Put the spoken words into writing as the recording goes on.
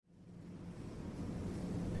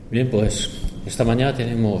Bien, pues esta mañana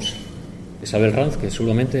tenemos I Ranz, que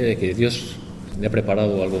seguramente que Dios le ha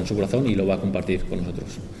preparado algo en su corazón y lo va a compartir con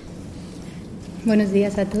nosotros. Buenos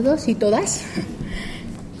días a todos y todas.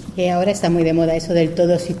 Que ahora está muy de moda eso del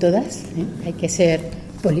todos y todas, ¿eh? Hay que ser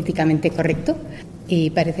políticamente correcto y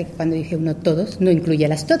parece que cuando dice uno todos no incluye a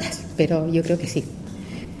las todas, pero yo creo que sí.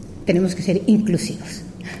 Tenemos que ser inclusivos.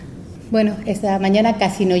 Bueno, esta mañana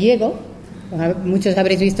casi no llego. Muchos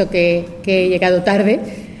habréis visto que he llegado tarde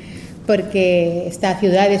porque esta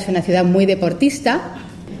ciudad es una ciudad muy deportista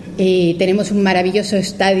y tenemos un maravilloso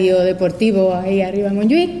estadio deportivo ahí arriba en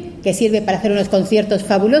Montjuïc que sirve para hacer unos conciertos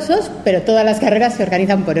fabulosos, pero todas las carreras se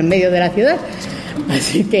organizan por en medio de la ciudad.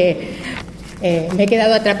 Así que me he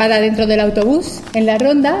quedado atrapada dentro del autobús en la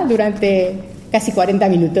ronda durante casi 40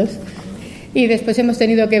 minutos. Y después hemos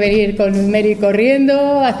tenido que venir con Mary corriendo,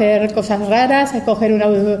 a hacer cosas raras, a coger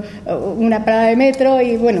una parada de metro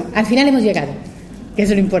y bueno, al final hemos llegado, que es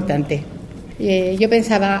lo importante. Yo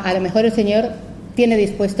pensaba, a lo mejor el Señor tiene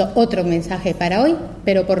dispuesto otro mensaje para hoy,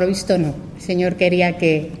 pero por lo visto no. El Señor quería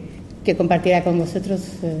que compartiera con vosotros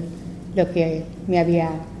lo que me había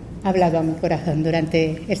hablado a mi corazón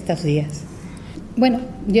durante estos días. Bueno,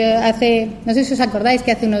 no sé si os acordáis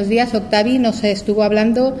que hace unos días Octavi nos estuvo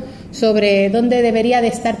hablando sobre dónde debería de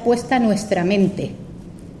estar puesta nuestra mente.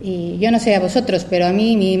 Y yo no sé a vosotros, pero a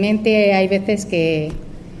mí mi mente hay veces que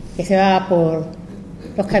se va por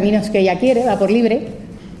los caminos que ella quiere, va por libre.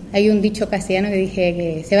 Hay un dicho castellano que dije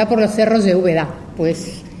que se va por los cerros de Úbeda.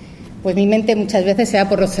 Pues mi mente muchas veces se va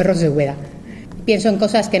por los cerros de Úbeda. Pienso en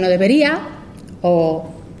cosas que no debería o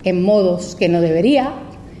en modos que no debería.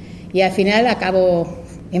 Y al final acabo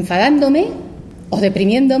enfadándome o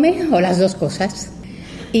deprimiéndome o las dos cosas.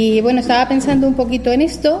 Y bueno, estaba pensando un poquito en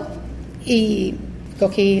esto y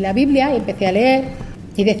cogí la Biblia y empecé a leer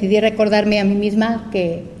y decidí recordarme a mí misma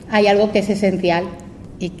que hay algo que es esencial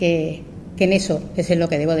y que en eso es en lo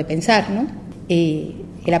que debo de pensar, ¿no? Y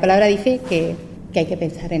la palabra dice que hay que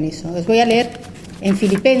pensar en eso. Os voy a leer en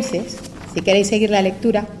Filipenses, si queréis seguir la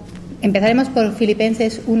lectura. Empezaremos por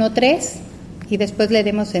Filipenses 1:3 y después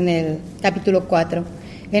leeremos en el capítulo 4.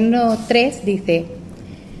 En 1:3 dice: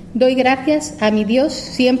 doy gracias a mi Dios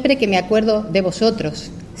siempre que me acuerdo de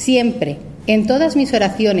vosotros, siempre, en todas mis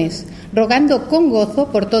oraciones, rogando con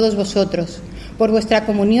gozo por todos vosotros, por vuestra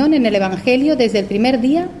comunión en el Evangelio desde el primer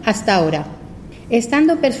día hasta ahora,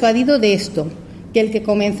 estando persuadido de esto, que el que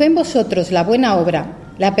comenzó en vosotros la buena obra,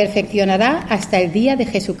 la perfeccionará hasta el día de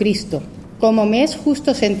Jesucristo. Como me es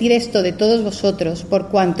justo sentir esto de todos vosotros, por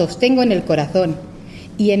cuanto os tengo en el corazón,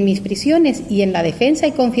 y en mis prisiones y en la defensa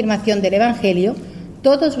y confirmación del Evangelio,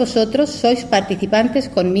 todos vosotros sois participantes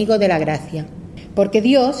conmigo de la gracia. Porque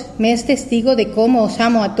Dios me es testigo de cómo os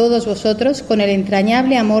amo a todos vosotros con el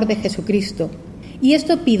entrañable amor de Jesucristo. Y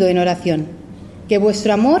esto pido en oración, que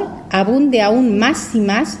vuestro amor abunde aún más y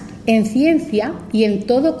más en ciencia y en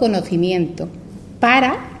todo conocimiento,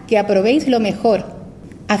 para que aprobéis lo mejor,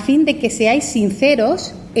 a fin de que seáis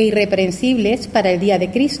sinceros e irreprensibles para el día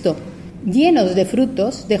de Cristo, llenos de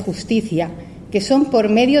frutos de justicia, que son por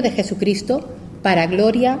medio de Jesucristo, para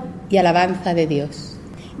gloria y alabanza de Dios.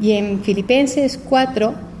 Y en Filipenses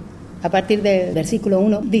 4, a partir del versículo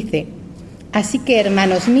 1, dice: así que,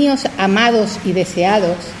 hermanos míos, amados y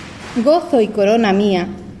deseados, gozo y corona mía,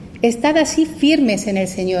 estad así firmes en el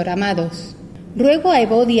Señor, amados. Ruego a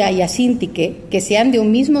Evodia y a Síntique que sean de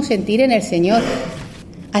un mismo sentir en el Señor.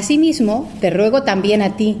 Asimismo, te ruego también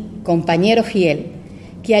a ti, compañero fiel,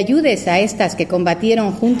 que ayudes a estas que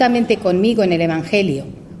combatieron juntamente conmigo en el Evangelio,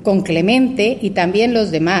 con Clemente y también los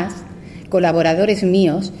demás, colaboradores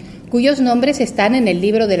míos, cuyos nombres están en el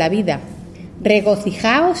libro de la vida.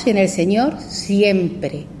 Regocijaos en el Señor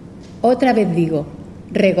siempre. Otra vez digo,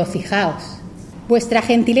 regocijaos. Vuestra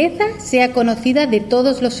gentileza sea conocida de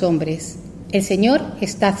todos los hombres. El Señor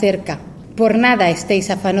está cerca. Por nada estéis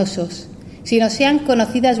afanosos, sino sean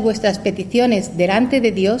conocidas vuestras peticiones delante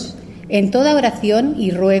de Dios en toda oración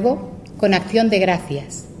y ruego con acción de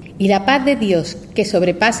gracias. Y la paz de Dios, que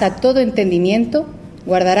sobrepasa todo entendimiento,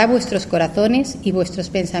 guardará vuestros corazones y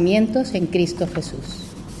vuestros pensamientos en Cristo Jesús.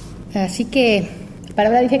 Así que la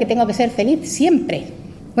palabra dice que tengo que ser feliz siempre.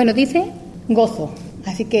 Bueno, dice gozo.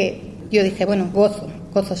 Así que yo dije, bueno, gozo.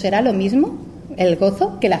 ¿Gozo será lo mismo, el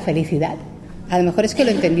gozo, que la felicidad? A lo mejor es que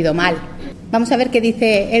lo he entendido mal. Vamos a ver qué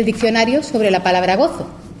dice el diccionario sobre la palabra gozo.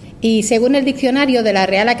 Y según el diccionario de la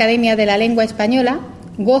Real Academia de la Lengua Española,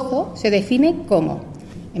 gozo se define como,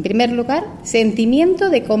 en primer lugar, sentimiento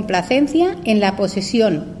de complacencia en la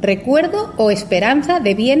posesión, recuerdo o esperanza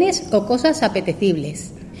de bienes o cosas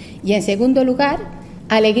apetecibles. Y en segundo lugar,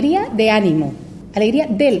 alegría de ánimo, alegría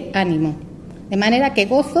del ánimo. De manera que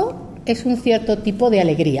gozo es un cierto tipo de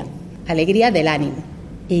alegría del ánimo.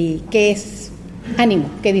 ¿Y qué es ánimo?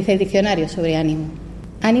 ¿Qué dice el diccionario sobre ánimo?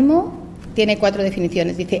 Ánimo tiene 4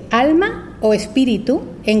 definiciones. Dice alma o espíritu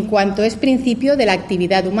en cuanto es principio de la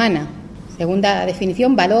actividad humana. Segunda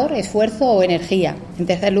definición, valor, esfuerzo o energía. En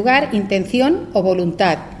tercer lugar, intención o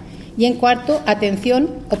voluntad. Y en cuarto, atención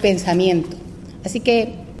o pensamiento. Así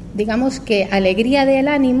que digamos que alegría del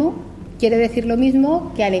ánimo quiere decir lo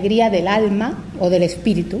mismo que alegría del alma o del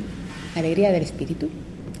espíritu. Alegría del espíritu.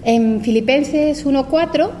 En Filipenses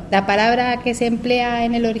 1:4, la palabra que se emplea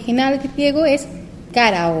en el original griego es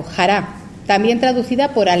cara o jará, también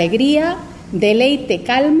traducida por alegría, deleite,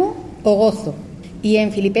 calmo o gozo. Y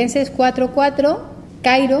en Filipenses 4:4,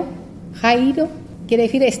 jairo quiere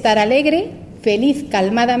decir estar alegre, feliz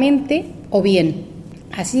calmadamente o bien.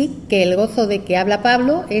 Así que el gozo de que habla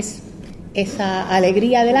Pablo es esa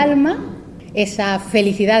alegría del alma, esa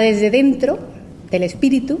felicidad desde dentro del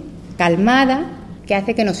espíritu, calmada, que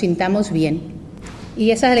hace que nos sintamos bien.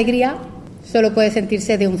 Y esa alegría solo puede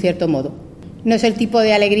sentirse de un cierto modo. No es el tipo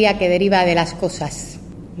de alegría que deriva de las cosas,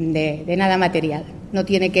 de nada material. No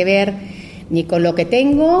tiene que ver ni con lo que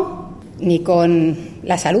tengo, ni con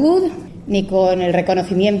la salud, ni con el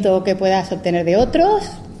reconocimiento que puedas obtener de otros,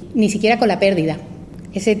 ni siquiera con la pérdida.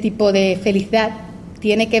 Ese tipo de felicidad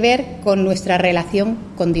tiene que ver con nuestra relación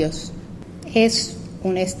con Dios. Es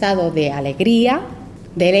un estado de alegría,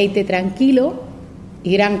 deleite tranquilo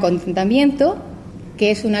y gran contentamiento,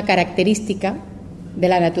 que es una característica de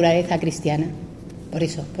la naturaleza cristiana. Por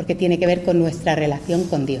eso, porque tiene que ver con nuestra relación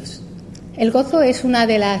con Dios. El gozo es una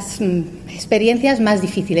de las experiencias más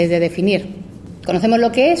difíciles de definir. Conocemos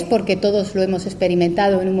lo que es porque todos lo hemos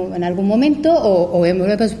experimentado en algún momento o lo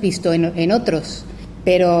hemos visto en otros,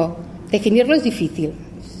 pero definirlo es difícil.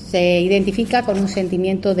 Se identifica con un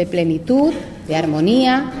sentimiento de plenitud, de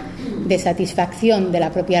armonía, de satisfacción de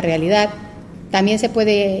la propia realidad. También se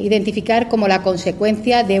puede identificar como la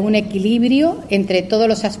consecuencia de un equilibrio entre todos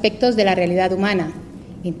los aspectos de la realidad humana: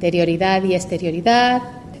 interioridad y exterioridad,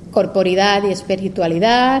 corporidad y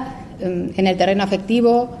espiritualidad, en el terreno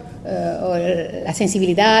afectivo, la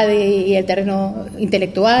sensibilidad y el terreno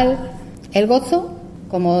intelectual. El gozo,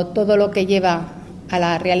 como todo lo que lleva a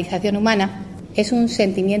la realización humana, es un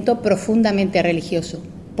sentimiento profundamente religioso,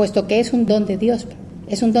 puesto que es un don de Dios.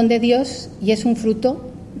 Es un don de Dios y es un fruto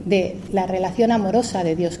de la relación amorosa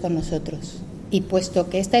de Dios con nosotros. Y puesto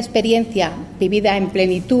que esta experiencia vivida en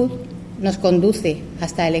plenitud nos conduce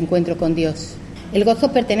hasta el encuentro con Dios, el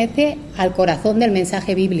gozo pertenece al corazón del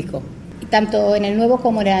mensaje bíblico. Y tanto en el Nuevo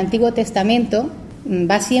como en el Antiguo Testamento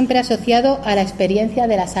va siempre asociado a la experiencia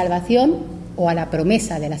de la salvación o a la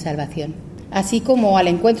promesa de la salvación, así como al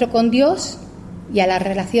encuentro con Dios y a las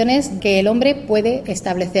relaciones que el hombre puede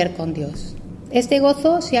establecer con Dios. Este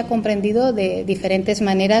gozo se ha comprendido de diferentes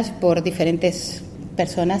maneras por diferentes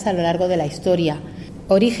personas a lo largo de la historia.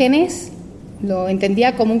 Orígenes lo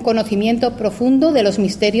entendía como un conocimiento profundo de los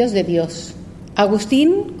misterios de Dios.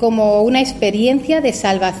 Agustín como una experiencia de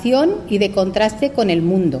salvación y de contraste con el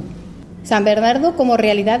mundo. San Bernardo como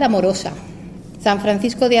realidad amorosa. San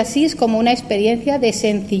Francisco de Asís como una experiencia de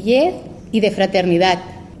sencillez y de fraternidad.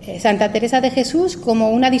 Santa Teresa de Jesús como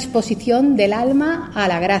una disposición del alma a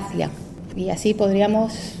la gracia. Y así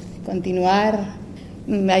podríamos continuar,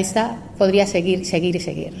 ahí está, podría seguir,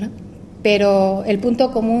 ¿no? Pero el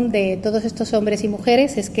punto común de todos estos hombres y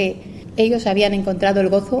mujeres es que ellos habían encontrado el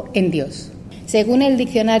gozo en Dios. Según el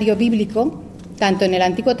diccionario bíblico, tanto en el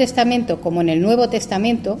Antiguo Testamento como en el Nuevo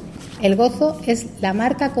Testamento, el gozo es la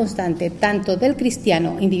marca constante tanto del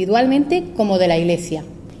cristiano individualmente como de la Iglesia.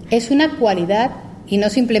 Es una cualidad y no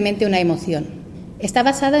simplemente una emoción. Está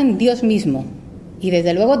basada en Dios mismo y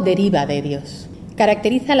desde luego deriva de Dios.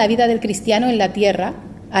 Caracteriza la vida del cristiano en la tierra,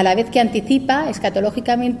 a la vez que anticipa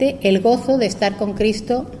escatológicamente el gozo de estar con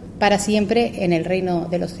Cristo para siempre en el reino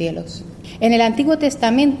de los cielos. En el Antiguo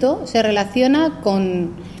Testamento se relaciona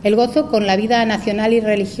con el gozo con la vida nacional y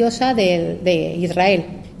religiosa de Israel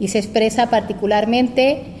y se expresa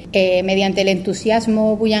particularmente mediante el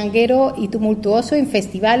entusiasmo bullanguero y tumultuoso en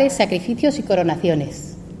festivales, sacrificios y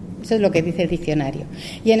coronaciones. Eso es lo que dice el diccionario.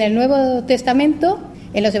 Y en el Nuevo Testamento,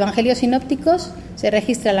 en los Evangelios sinópticos, se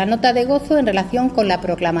registra la nota de gozo en relación con la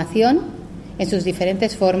proclamación, en sus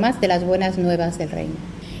diferentes formas, de las buenas nuevas del reino.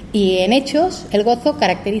 Y en Hechos, el gozo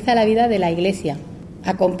caracteriza la vida de la Iglesia.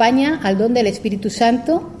 Acompaña al don del Espíritu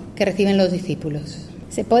Santo que reciben los discípulos.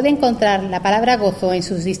 Se puede encontrar la palabra gozo en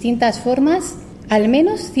sus distintas formas al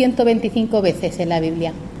menos 125 veces en la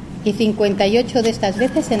Biblia y 58 de estas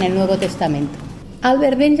veces en el Nuevo Testamento.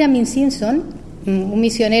 Albert Benjamin Simpson, un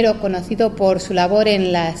misionero conocido por su labor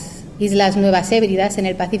en las Islas Nuevas Hébridas en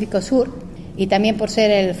el Pacífico Sur, y también por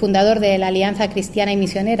ser el fundador de la Alianza Cristiana y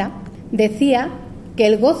Misionera, decía que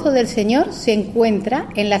el gozo del Señor se encuentra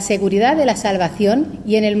en la seguridad de la salvación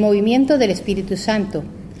y en el movimiento del Espíritu Santo.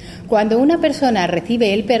 Cuando una persona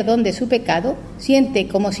recibe el perdón de su pecado, siente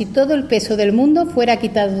como si todo el peso del mundo fuera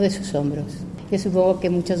quitado de sus hombros. Yo supongo que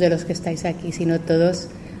muchos de los que estáis aquí, si no todos,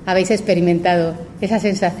 habéis experimentado esa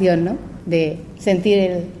sensación, ¿no?, de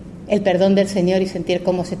sentir el perdón del Señor y sentir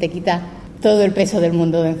cómo se te quita todo el peso del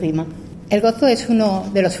mundo de encima. El gozo es uno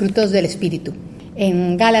de los frutos del Espíritu.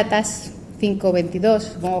 En Gálatas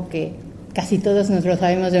 5:22, supongo que casi todos nos lo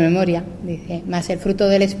sabemos de memoria, dice: mas el fruto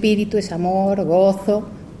del Espíritu es amor, gozo,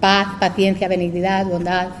 paz, paciencia, benignidad,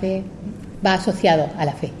 bondad, fe. Va asociado a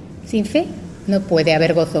la fe. Sin fe no puede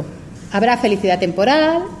haber gozo. Habrá felicidad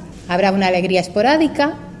temporal, habrá una alegría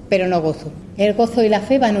esporádica, pero no gozo. El gozo y la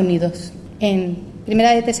fe van unidos. En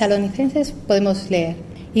Primera de Tesalonicenses podemos leer: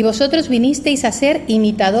 y vosotros vinisteis a ser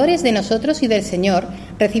imitadores de nosotros y del Señor,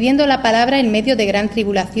 recibiendo la palabra en medio de gran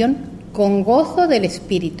tribulación, con gozo del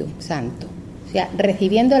Espíritu Santo. O sea,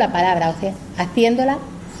 recibiendo la palabra, o sea, haciéndola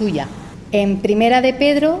suya. En Primera de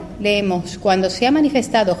Pedro leemos: cuando se ha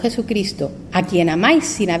manifestado Jesucristo, a quien amáis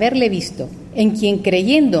sin haberle visto, en quien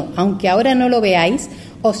creyendo, aunque ahora no lo veáis,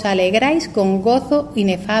 os alegráis con gozo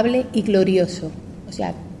inefable y glorioso. O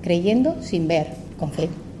sea, creyendo sin ver, con fe.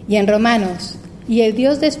 Y en Romanos: y el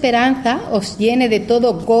Dios de esperanza os llene de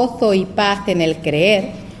todo gozo y paz en el creer,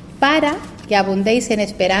 para que abundéis en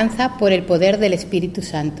esperanza por el poder del Espíritu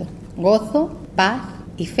Santo. Gozo, paz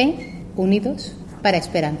y fe unidos para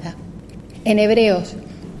esperanza. En Hebreos: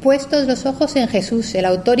 puestos los ojos en Jesús, el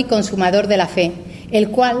autor y consumador de la fe, el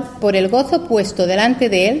cual, por el gozo puesto delante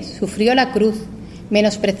de él, sufrió la cruz,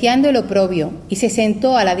 menospreciando el oprobio, y se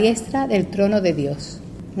sentó a la diestra del trono de Dios.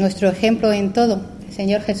 Nuestro ejemplo en todo, el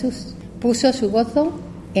Señor Jesús, puso su gozo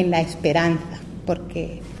en la esperanza,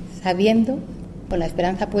 porque sabiendo, con la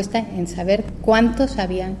esperanza puesta en saber cuántos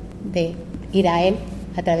habían de ir a Él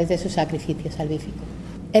a través de su sacrificio salvífico.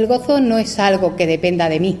 El gozo no es algo que dependa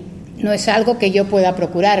de mí, no es algo que yo pueda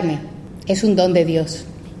procurarme, es un don de Dios.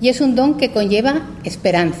 Y es un don que conlleva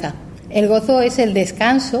esperanza. El gozo es el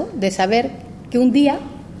descanso de saber que un día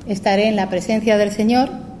estaré en la presencia del Señor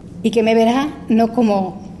y que me verá no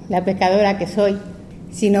como la pecadora que soy,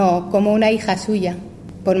 sino como una hija suya,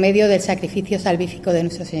 por medio del sacrificio salvífico de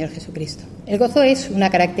nuestro Señor Jesucristo. El gozo es una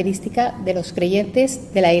característica de los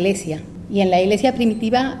creyentes de la Iglesia, y en la Iglesia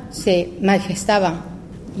primitiva se manifestaba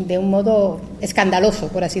de un modo escandaloso,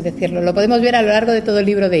 por así decirlo. Lo podemos ver a lo largo de todo el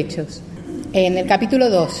libro de Hechos. En el capítulo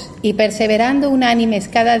 2, y perseverando unánimes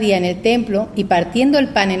cada día en el templo y partiendo el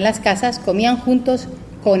pan en las casas, comían juntos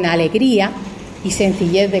con alegría y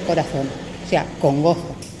sencillez de corazón, o sea, con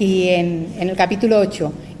gozo. Y en el capítulo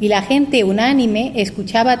 8, y la gente unánime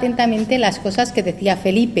escuchaba atentamente las cosas que decía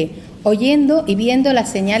Felipe, oyendo y viendo las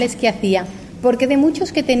señales que hacía, porque de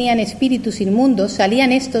muchos que tenían espíritus inmundos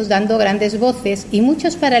salían estos dando grandes voces, y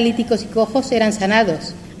muchos paralíticos y cojos eran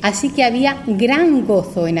sanados. Así que había gran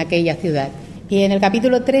gozo en aquella ciudad. Y en el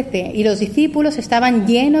capítulo 13, y los discípulos estaban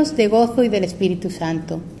llenos de gozo y del Espíritu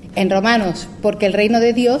Santo. En Romanos: porque el reino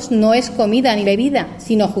de Dios no es comida ni bebida,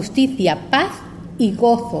 sino justicia, paz y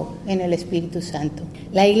gozo en el Espíritu Santo.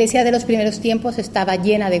 La Iglesia de los primeros tiempos estaba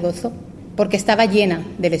llena de gozo, porque estaba llena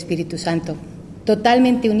del Espíritu Santo,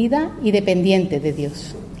 totalmente unida y dependiente de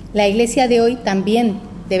Dios. La Iglesia de hoy también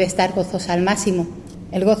debe estar gozosa al máximo.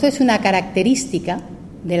 El gozo es una característica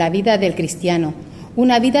de la vida del cristiano,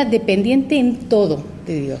 una vida dependiente en todo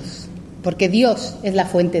de Dios, porque Dios es la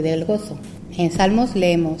fuente del gozo. En Salmos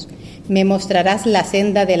leemos: me mostrarás la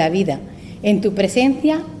senda de la vida, en tu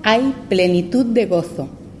presencia hay plenitud de gozo,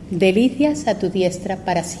 delicias a tu diestra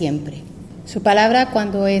para siempre. Su palabra,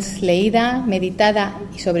 cuando es leída, meditada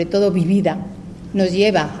y sobre todo vivida, nos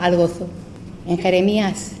lleva al gozo. En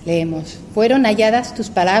Jeremías leemos: fueron halladas tus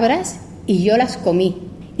palabras y yo las comí,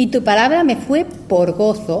 y tu palabra me fue por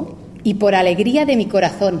gozo y por alegría de mi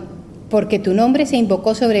corazón, porque tu nombre se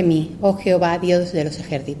invocó sobre mí, oh Jehová, Dios de los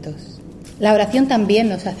ejércitos. La oración también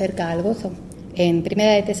nos acerca al gozo. En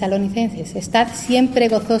Primera de Tesalonicenses: estad siempre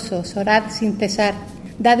gozosos, orad sin cesar,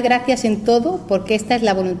 dad gracias en todo, porque esta es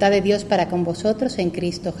la voluntad de Dios para con vosotros en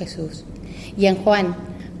Cristo Jesús. Y en Juan: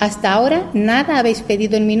 hasta ahora nada habéis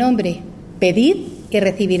pedido en mi nombre, pedid y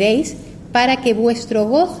recibiréis, para que vuestro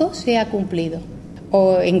gozo sea cumplido.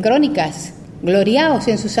 O en Crónicas: gloriaos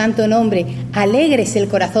en su santo nombre, alegres el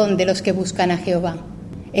corazón de los que buscan a Jehová.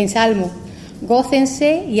 En Salmo: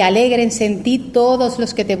 gócense y alégrense en ti todos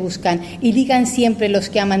los que te buscan, y digan siempre los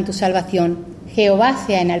que aman tu salvación: Jehová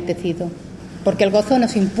sea enaltecido. Porque el gozo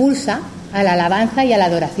nos impulsa a la alabanza y a la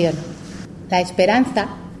adoración. La esperanza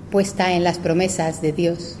puesta en las promesas de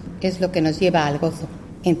Dios es lo que nos lleva al gozo.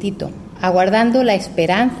 En Tito, aguardando la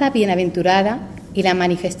esperanza bienaventurada y la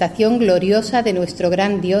manifestación gloriosa de nuestro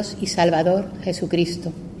gran Dios y Salvador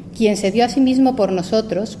Jesucristo, quien se dio a sí mismo por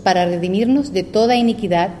nosotros para redimirnos de toda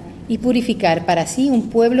iniquidad y purificar para sí un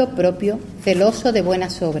pueblo propio, celoso de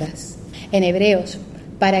buenas obras. En Hebreos,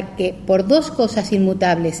 para que por dos cosas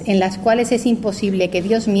inmutables en las cuales es imposible que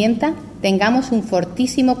Dios mienta, tengamos un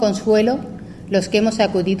fortísimo consuelo los que hemos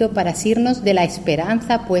acudido para asirnos de la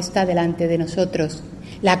esperanza puesta delante de nosotros,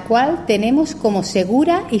 la cual tenemos como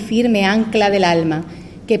segura y firme ancla del alma,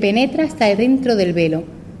 que penetra hasta dentro del velo,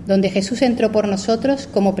 donde Jesús entró por nosotros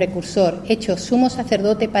como precursor, hecho sumo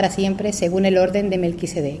sacerdote para siempre según el orden de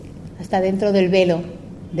Melquisedec. Hasta dentro del velo,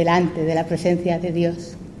 delante de la presencia de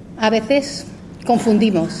Dios. A veces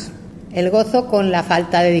confundimos el gozo con la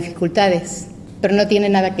falta de dificultades, pero no tiene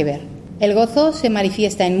nada que ver. El gozo se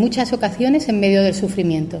manifiesta en muchas ocasiones en medio del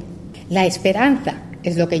sufrimiento. La esperanza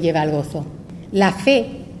es lo que lleva al gozo. La fe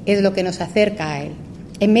es lo que nos acerca a él.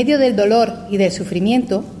 En medio del dolor y del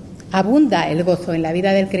sufrimiento abunda el gozo en la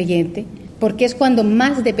vida del creyente, porque es cuando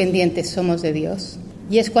más dependientes somos de Dios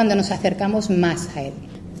y es cuando nos acercamos más a él.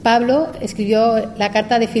 Pablo escribió la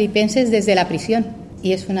carta de Filipenses desde la prisión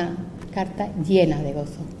y es una carta llena de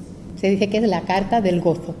gozo. Se dice que es la carta del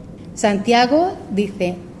gozo. Santiago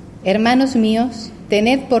dice: hermanos míos,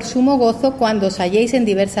 tened por sumo gozo cuando os halléis en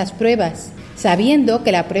diversas pruebas, sabiendo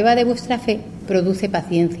que la prueba de vuestra fe produce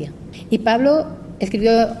paciencia. Y Pablo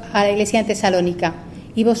escribió a la iglesia en Tesalónica: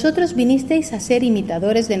 y vosotros vinisteis a ser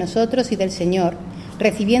imitadores de nosotros y del Señor,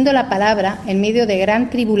 recibiendo la palabra en medio de gran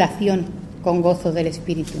tribulación, con gozo del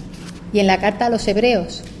Espíritu. Y en la carta a los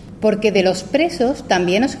Hebreos: porque de los presos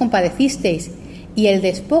también os compadecisteis, y el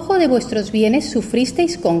despojo de vuestros bienes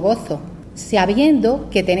sufristeis con gozo, sabiendo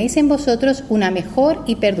que tenéis en vosotros una mejor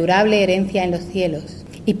y perdurable herencia en los cielos.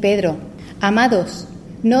 Y Pedro: amados,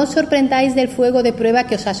 no os sorprendáis del fuego de prueba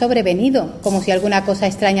que os ha sobrevenido, como si alguna cosa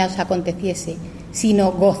extraña os aconteciese,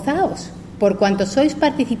 sino gozaos, por cuanto sois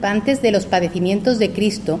participantes de los padecimientos de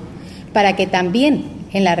Cristo, para que también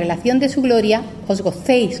en la relación de su gloria os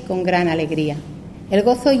gocéis con gran alegría. El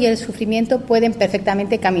gozo y el sufrimiento pueden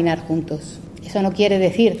perfectamente caminar juntos. Eso no quiere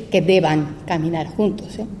decir que deban caminar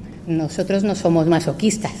juntos, ¿eh? Nosotros no somos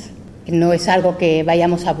masoquistas. No es algo que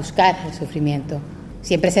vayamos a buscar, el sufrimiento.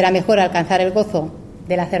 Siempre será mejor alcanzar el gozo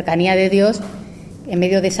de la cercanía de Dios en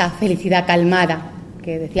medio de esa felicidad calmada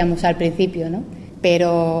que decíamos al principio, ¿no?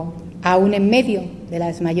 Pero aún en medio de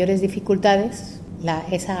las mayores dificultades,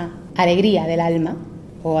 esa alegría del alma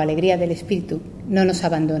o alegría del espíritu no nos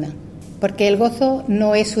abandona. Porque el gozo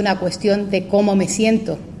no es una cuestión de cómo me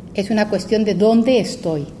siento, es una cuestión de dónde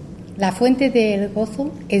estoy. La fuente del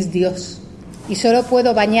gozo es Dios. Y solo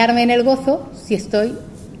puedo bañarme en el gozo si estoy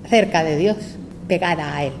cerca de Dios,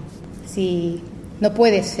 pegada a Él. Si no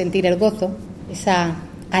puedes sentir el gozo, esa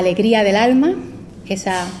alegría del alma,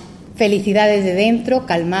 esa felicidad desde dentro,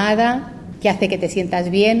 calmada, que hace que te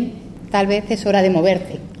sientas bien, tal vez es hora de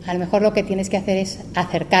moverte. A lo mejor lo que tienes que hacer es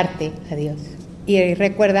acercarte a Dios. Y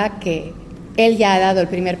recuerda que Él ya ha dado el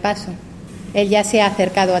primer paso. Él ya se ha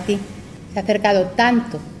acercado a ti. Se ha acercado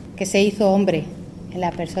tanto que se hizo hombre en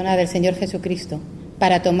la persona del Señor Jesucristo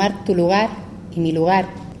para tomar tu lugar y mi lugar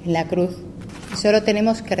en la cruz. Y solo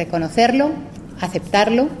tenemos que reconocerlo,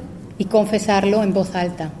 aceptarlo y confesarlo en voz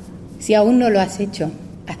alta. Si aún no lo has hecho,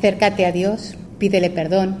 acércate a Dios, pídele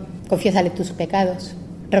perdón, confiésale tus pecados,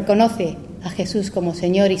 reconoce a Jesús como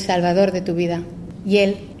Señor y Salvador de tu vida y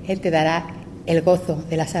Él te dará el gozo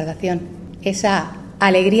de la salvación, esa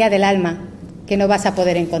alegría del alma que no vas a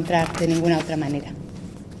poder encontrar de ninguna otra manera.